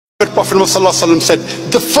Prophet ﷺ said,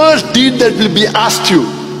 the first deed that will be asked you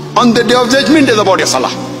on the day of judgment is about your salah.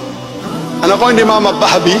 And according to Imam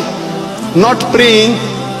al-Bahabi, not praying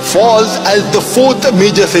falls as the fourth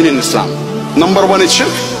major sin in Islam. Number one is shirk,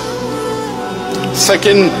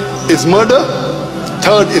 second is murder,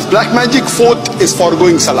 third is black magic, fourth is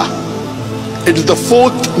foregoing salah. It is the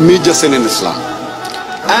fourth major sin in Islam.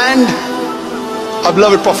 And our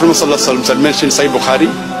beloved Prophet ﷺ said, mentioned in Sahih Bukhari,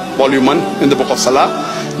 volume 1 in the book of Salah,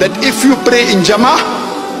 that if you pray in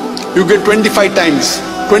Jama'ah, you get 25 times,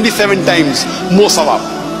 27 times more sawab.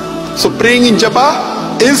 So praying in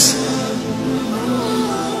Jama'ah is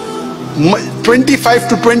 25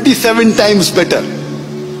 to 27 times better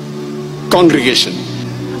congregation.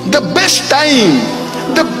 The best time,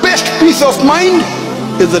 the best peace of mind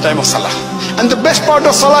is the time of Salah. And the best part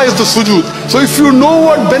of Salah is the sujood. So if you know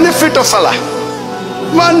what benefit of Salah,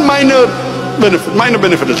 one minor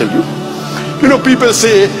benefit I'll tell you. You know, people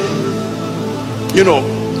say, you know,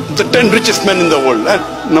 the 10 richest men in the world.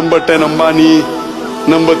 Number 10 Ambani,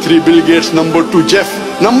 number 3 Bill Gates, number 2 Jeff.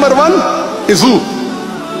 Number 1 is who?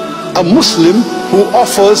 A Muslim who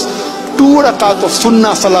offers 2 rakat of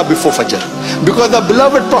sunnah salah before Fajr. Because the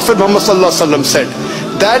beloved Prophet Muhammad said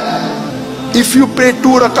that if you pray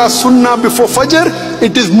 2 rakat sunnah before Fajr,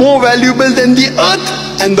 it is more valuable than the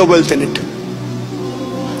earth and the wealth in it.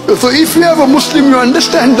 So if you have a Muslim, you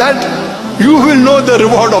understand that, you will know the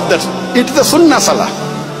reward of that. It is the sunnah salah.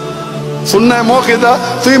 Sunnah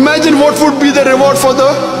muakkada. So imagine what would be the reward for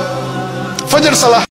the Fajr salah.